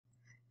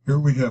Here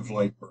we have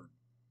Lightburn,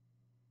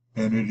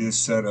 and it is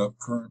set up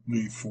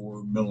currently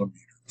for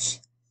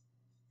millimeters.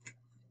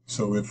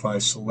 So if I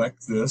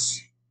select this,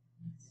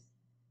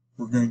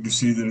 we're going to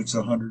see that it's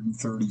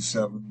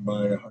 137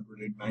 by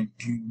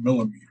 119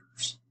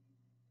 millimeters.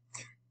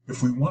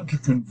 If we want to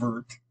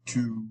convert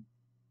to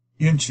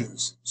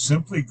inches,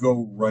 simply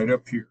go right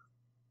up here.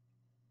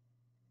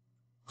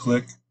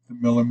 Click the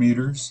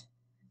millimeters,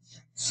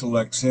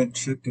 select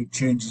inch, it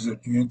changes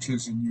it to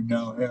inches, and you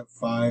now have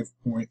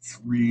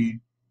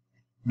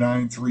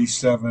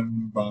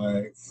 5.3937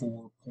 by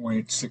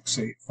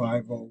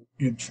 4.6850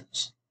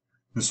 inches.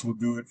 This will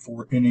do it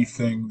for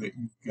anything that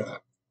you've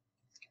got.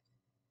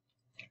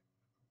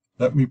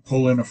 Let me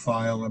pull in a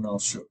file and I'll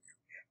show you.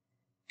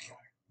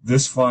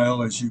 This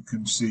file, as you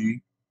can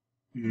see,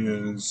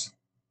 is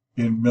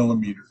in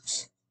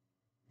millimeters.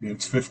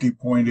 It's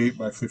 50.8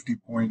 by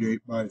 50.8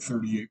 by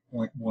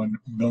 38.1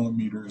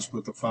 millimeters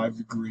with a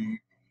 5-degree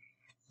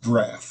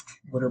draft,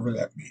 whatever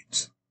that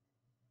means.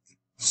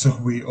 So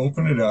we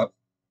open it up,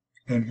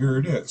 and here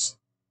it is.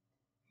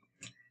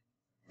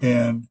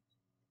 And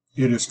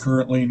it is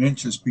currently in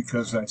inches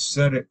because I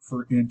set it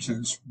for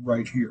inches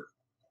right here.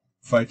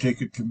 If I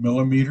take it to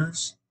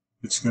millimeters,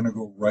 it's going to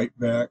go right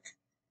back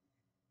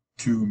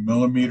to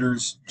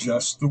millimeters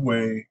just the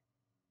way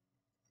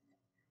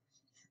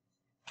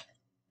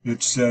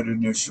it said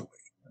initially.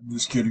 I'm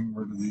just getting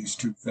rid of these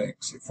two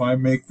things. If I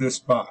make this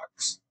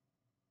box,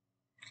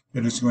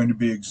 it is going to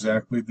be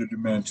exactly the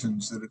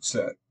dimensions that it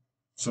said.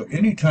 So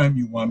anytime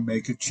you want to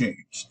make a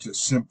change,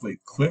 just simply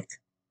click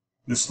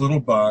this little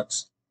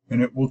box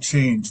and it will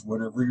change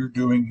whatever you're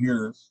doing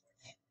here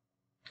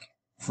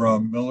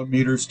from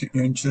millimeters to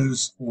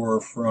inches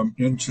or from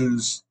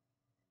inches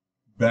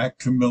back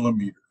to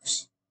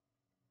millimeters.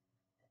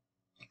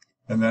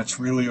 And that's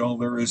really all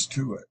there is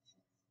to it.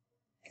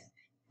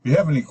 If you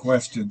have any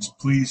questions,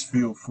 please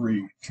feel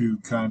free to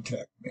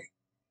contact me.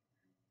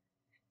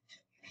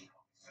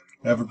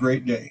 Have a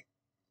great day.